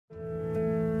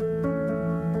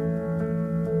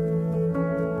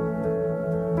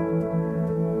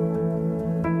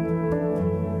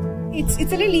It's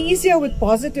a little easier with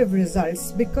positive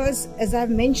results because, as I've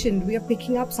mentioned, we are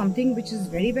picking up something which is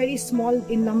very, very small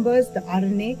in numbers, the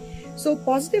RNA. So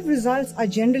positive results are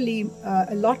generally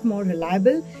a lot more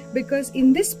reliable because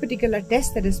in this particular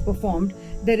test that is performed,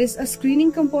 there is a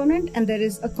screening component and there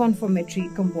is a confirmatory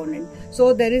component.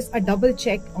 So there is a double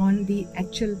check on the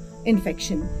actual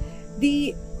infection.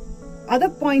 The other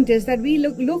point is that we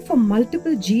look for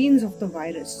multiple genes of the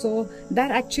virus, so that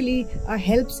actually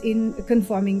helps in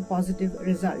confirming positive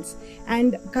results.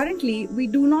 And currently we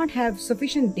do not have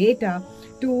sufficient data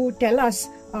to tell us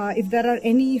if there are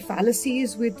any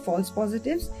fallacies with false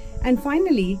positives. And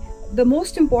finally, the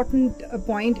most important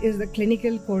point is the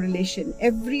clinical correlation.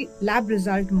 Every lab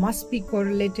result must be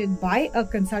correlated by a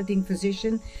consulting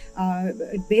physician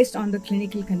based on the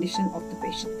clinical condition of the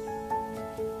patient.